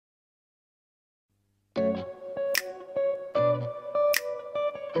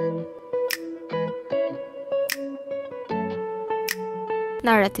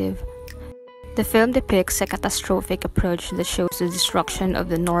Narrative. The film depicts a catastrophic approach that shows the destruction of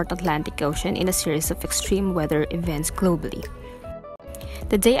the North Atlantic Ocean in a series of extreme weather events globally.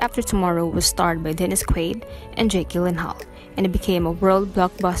 The Day After Tomorrow was starred by Dennis Quaid and Jake Gyllenhaal, and it became a world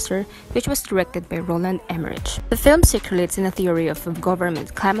blockbuster which was directed by Roland Emmerich. The film circulates in a theory of a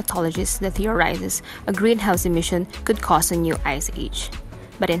government climatologist that theorizes a greenhouse emission could cause a new ice age.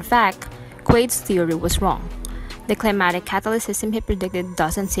 But in fact, Quaid's theory was wrong. The climatic catalysis he predicted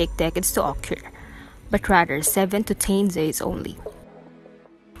doesn't take decades to occur, but rather 7 to 10 days only.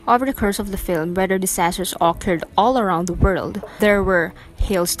 Over the course of the film, weather disasters occurred all around the world. There were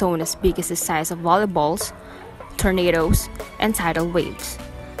hailstones as big as the size of volleyballs, tornadoes, and tidal waves.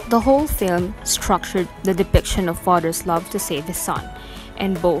 The whole film structured the depiction of father's love to save his son,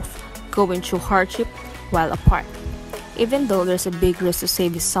 and both going through hardship while apart. Even though there's a big risk to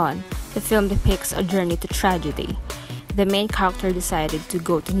save his son, the film depicts a journey to tragedy. The main character decided to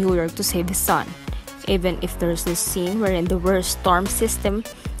go to New York to save his son, even if there's this scene wherein the worst storm system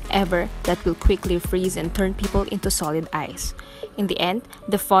ever that will quickly freeze and turn people into solid ice. In the end,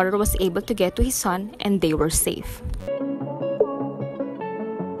 the father was able to get to his son and they were safe.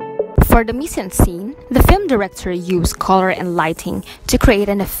 For the mise-en-scene, the film director used color and lighting to create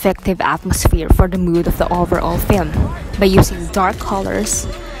an effective atmosphere for the mood of the overall film by using dark colors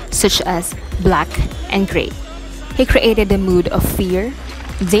such as black and gray. He created a mood of fear,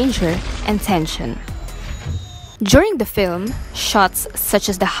 danger, and tension. During the film, shots such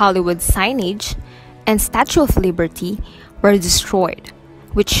as the Hollywood signage and Statue of Liberty were destroyed,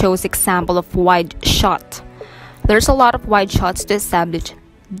 which shows example of wide shot. There's a lot of wide shots to establish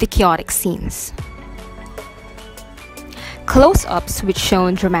the chaotic scenes. Close-ups which show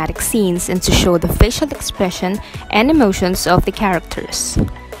dramatic scenes and to show the facial expression and emotions of the characters.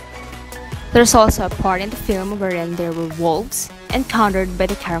 There's also a part in the film wherein there were wolves encountered by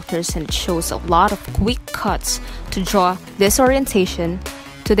the characters, and it shows a lot of quick cuts to draw disorientation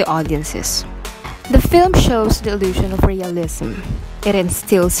to the audiences. The film shows the illusion of realism. It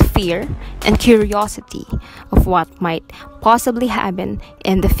instills fear and curiosity of what might possibly happen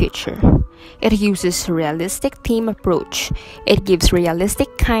in the future. It uses a realistic theme approach. It gives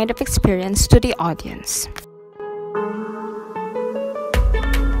realistic kind of experience to the audience.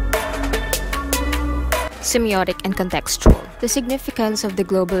 Semiotic and contextual. The significance of the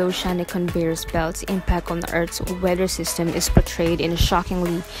global oceanic conveyor belt's impact on Earth's weather system is portrayed in a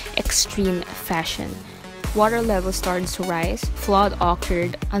shockingly extreme fashion. Water levels started to rise, flood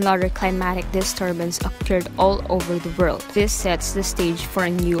occurred, another climatic disturbance occurred all over the world. This sets the stage for a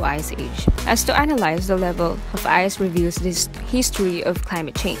new ice age. As to analyze the level of ice reveals this history of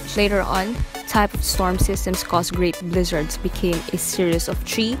climate change. Later on, type of storm systems caused great blizzards became a series of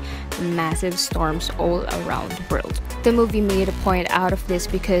 3 massive storms all around the world. The movie made a point out of this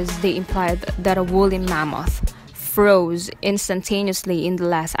because they implied that a woolly mammoth froze instantaneously in the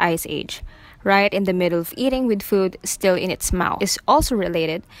last ice age, right in the middle of eating with food still in its mouth, is also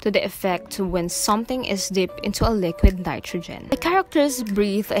related to the effect when something is dipped into a liquid nitrogen. The characters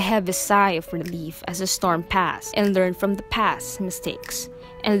breathe a heavy sigh of relief as the storm passed and learn from the past mistakes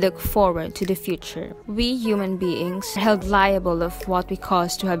and look forward to the future. We human beings are held liable of what we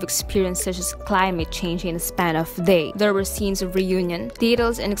cause to have experienced such as climate change in a span of a day. There were scenes of reunion,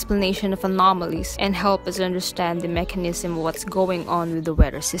 details and explanation of anomalies, and help us understand the mechanism of what's going on with the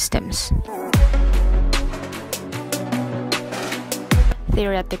weather systems.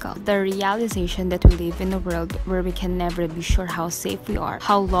 Theoretical. The realization that we live in a world where we can never be sure how safe we are,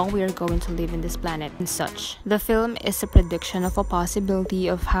 how long we are going to live in this planet, and such. The film is a prediction of a possibility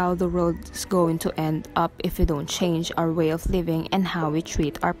of how the world is going to end up if we don't change our way of living and how we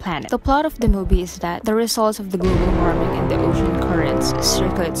treat our planet. The plot of the movie is that the results of the global warming and the ocean currents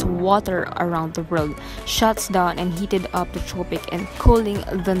circulates water around the world, shuts down and heated up the tropic and cooling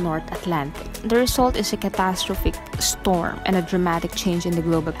the North Atlantic. The result is a catastrophic storm and a dramatic change in the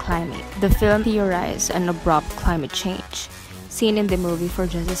global climate. The film theorized an abrupt climate change, seen in the movie for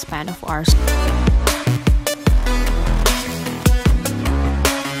just a span of hours.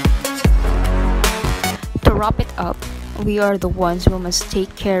 To wrap it up, we are the ones who must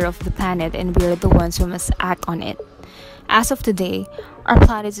take care of the planet and we are the ones who must act on it. As of today, our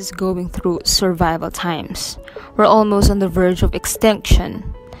planet is going through survival times. We're almost on the verge of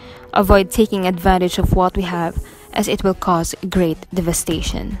extinction. Avoid taking advantage of what we have, as it will cause great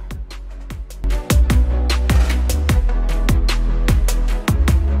devastation.